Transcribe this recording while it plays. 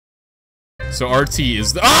So RT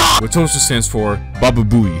is the which also stands for Baba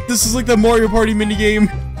Booey. This is like the Mario Party minigame.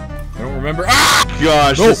 I don't remember.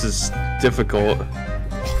 Gosh, this is difficult.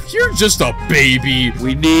 You're just a baby.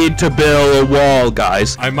 We need to build a wall,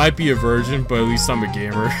 guys. I might be a virgin, but at least I'm a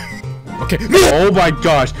gamer. Okay. Oh my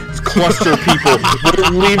gosh, it's cluster people.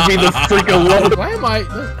 Wouldn't leave me the freak alone. Why am I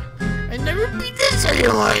never beat this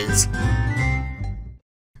anyone's.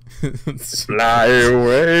 Fly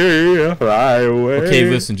away, fly away. Okay,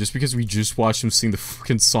 listen, just because we just watched him sing the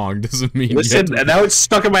fucking song doesn't mean listen, and now it's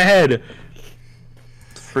stuck in my head.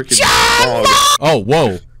 Freaking dog. Oh,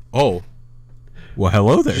 whoa. Oh. Well,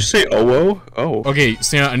 hello there. Did you say oh? Oh. Okay,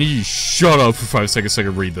 Santa, I need you to shut up for 5 seconds so I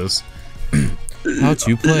can read this. How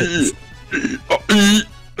to play.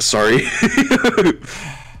 Sorry.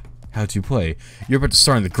 How to play. You're about to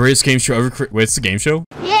star in the greatest game show ever Wait, it's the game show?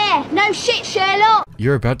 Yeah, no shit, Sherlock.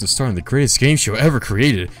 You're about to star in the greatest game show ever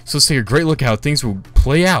created, so let's take a great look at how things will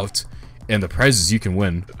play out and the prizes you can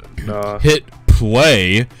win. Hit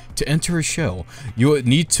play to enter a show. You will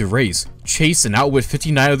need to race, chase, and outwit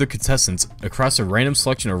 59 other contestants across a random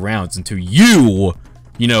selection of rounds until you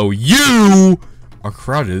are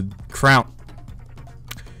crowned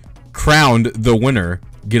the winner.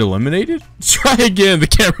 Get eliminated? Try again. The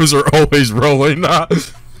cameras are always rolling.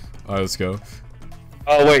 Alright, let's go.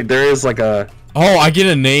 Oh wait, there is like a. Oh, I get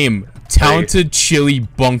a name. Talented Chili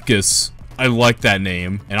Bunkus. I like that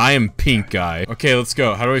name. And I am Pink Guy. Okay, let's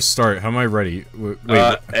go. How do I start? How am I ready? Wait.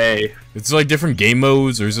 A. It's like different game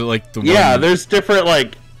modes, or is it like the Yeah, one? there's different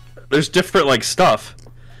stuff.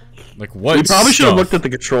 Like what? We probably should have stuff? looked at the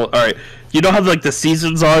control. All right, you know how like the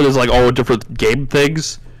seasons are? There's like all different game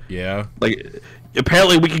things. Yeah. Like,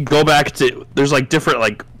 apparently we can go back to. There's like different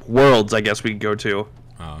like worlds. I guess we can go to.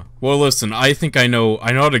 Well, listen. I think I know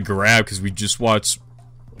how to grab because we just watched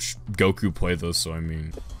Goku play this. So I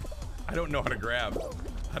mean. I don't know how to grab.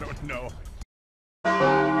 I don't know.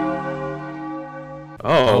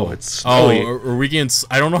 It's. Are we getting?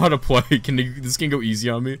 I don't know how to play. This can go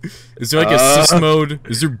easy on me? Is there like a sis mode?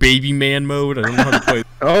 Is there baby man mode? I don't know how to play.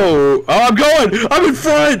 I'm going. I'm in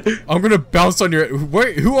front. I'm gonna bounce on your.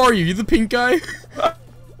 Wait, who are you? You the pink guy?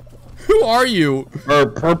 Who are you?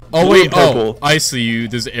 Oh wait. Oh, I see you.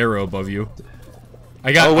 There's an arrow above you.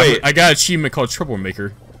 I got. I got an achievement called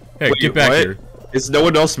Troublemaker. Hey, get back here. Is no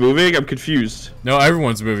one else moving? I'm confused. No,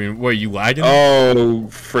 everyone's moving. Wait, you lagging? Oh,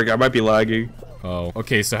 frick! I might be lagging. Oh,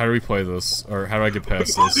 okay. So how do we play this, or how do I get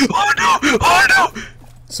past this? Oh no! Oh no!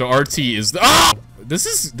 So RT is the.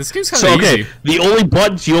 This game's kind of easy. Okay, the only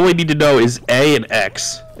buttons you only need to know is A and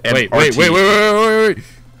X. And wait.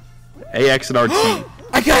 A, X, and RT.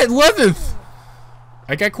 I got 11th.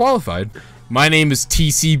 I got qualified. My name is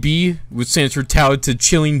TCB, which stands for Talented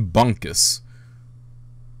Chilling Bunkus,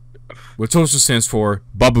 which also stands for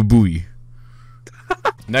Baba Booey.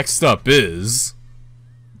 Next up is.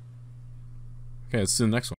 Okay, let's do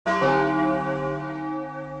the next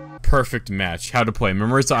one. Perfect match. How to play.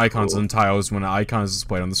 Memorize the icons and tiles when an icon is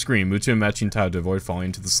displayed on the screen. Move to a matching tile to avoid falling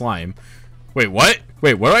into the slime. Wait, what?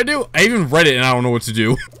 Wait, what do I do? I even read it and I don't know what to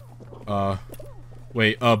do.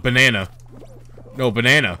 Banana. No,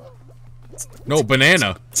 banana. No,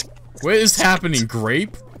 banana. What is happening?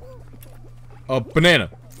 Grape? Banana.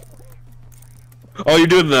 Oh, you're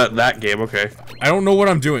doing that game, okay. I don't know what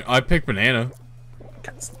I'm doing. I picked banana.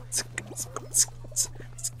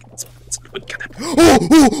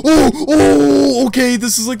 Okay,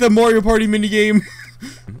 this is like the Mario Party minigame.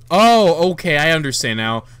 Oh, okay, I understand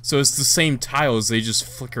now. So it's the same tiles, they just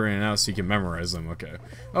flicker in and out so you can memorize them. Okay.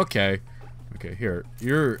 Okay, here.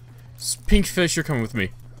 You're... Pink fish, you're coming with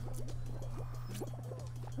me.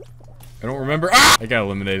 I don't remember. I got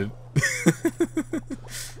eliminated.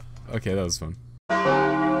 Okay, that was fun.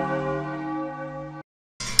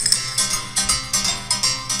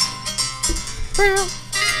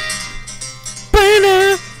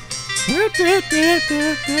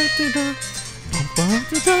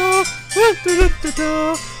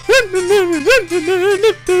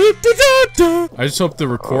 I just hope the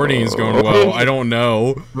recording is going well. I don't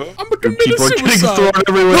know. I'm a committed suicide.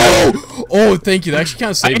 Everywhere. No! Oh, thank you. That actually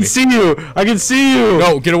kind of saved me. I can see you. I can see you.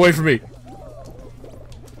 No, get away from me.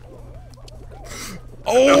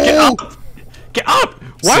 Oh! No, get up! Get up!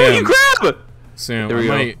 Why would you grab? Sam,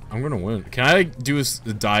 I'm gonna win. Can I do a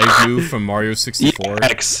dive move from Mario 64? Yeah,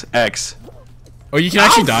 X. Oh, you can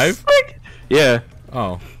actually dive? Frick. Yeah.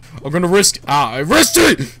 Oh. I'm gonna risk. I risked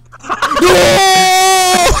it! No!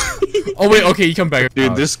 Oh, wait, okay, you come back.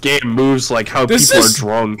 Dude, this game moves like how people are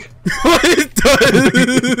drunk. It does!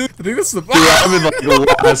 I think that's the. Dude, I'm in like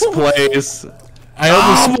the last place.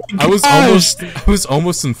 I was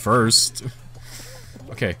almost in first.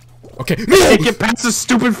 Okay. Okay. I No! can't get past this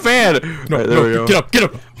stupid fan. No, Alright, there no, we go. get up, get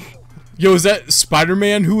up! Yo, is that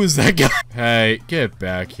Spider-Man? Who is that guy? Hey, get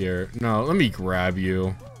back here. No, let me grab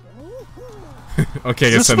you. Okay,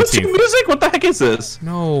 Is it's this switching 17. music? What the heck is this?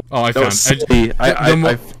 No. Oh, I No, found. silly.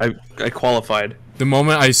 I qualified. The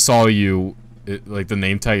moment I saw you, like the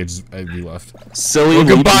name tag, we left. Silly. Oh,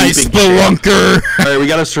 goodbye, leaping shit. Spelunker! Alright, we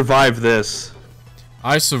gotta survive this.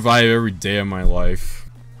 I survive every day of my life.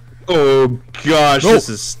 Oh gosh, No. this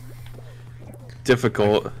is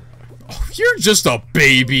difficult. Oh, you're just a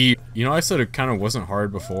baby. You know, I said it kind of wasn't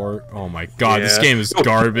hard before. Oh my god, this Yeah. game is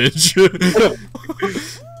garbage.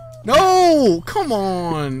 No, come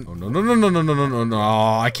on. Oh, no, no, no, no, no, no, no, no, no.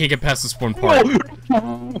 I can't get past this one part.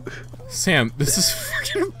 Sam, this is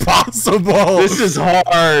fucking impossible. This is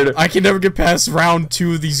hard. I can never get past round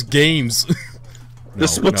 2 of these games. The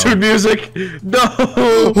Splatoon music. No.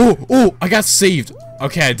 Oh, I got saved.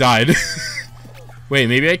 Okay, I died. Wait,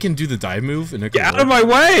 maybe I can do the dive move and it Get out of my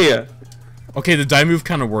way. Okay, the dive move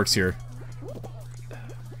kind of works here.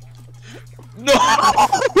 No.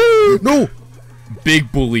 No!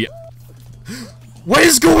 Big bully. What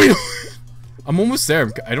is going on? I'm almost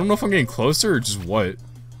there. I don't know if I'm getting closer or just what.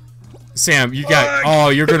 Sam, you got. Oh,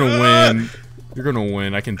 you're gonna win. You're gonna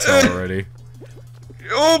win. I can tell already.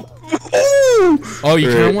 Oh, you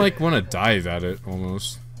kind of like want to dive at it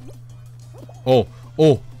almost. Oh.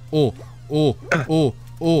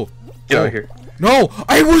 Get out of here. No,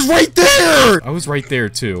 I was right there. I was right there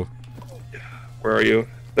too. Where are you?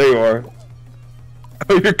 There you are.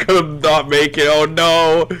 Oh, you're gonna not make it. Oh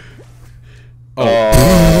no.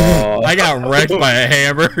 Oh. I got wrecked by a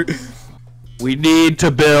hammer. We need to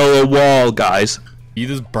build a wall, guys. You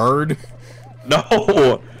this bird?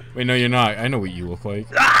 No. Wait, no, you're not. I know what you look like.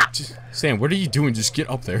 Just, Sam, what are you doing? Just get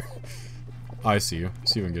up there. Oh, I see you.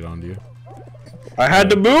 See if I can get onto you. I had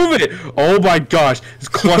to move it. Oh my gosh, this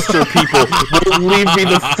cluster of people won't leave me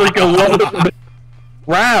the freak alone.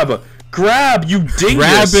 Grab, you dingus.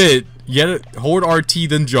 Grab it. Get it. Hold RT,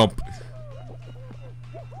 then jump.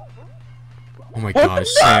 Oh my gosh,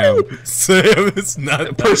 no? Sam. Sam, it's not that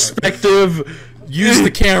hard. Perspective. Use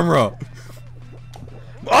the camera.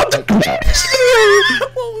 What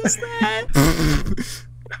was that?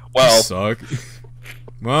 Well, You suck.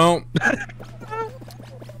 Well,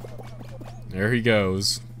 there he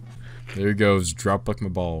goes. There he goes. Drop like my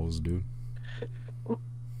balls, dude.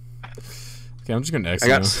 Okay, I'm just gonna exit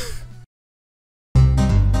now.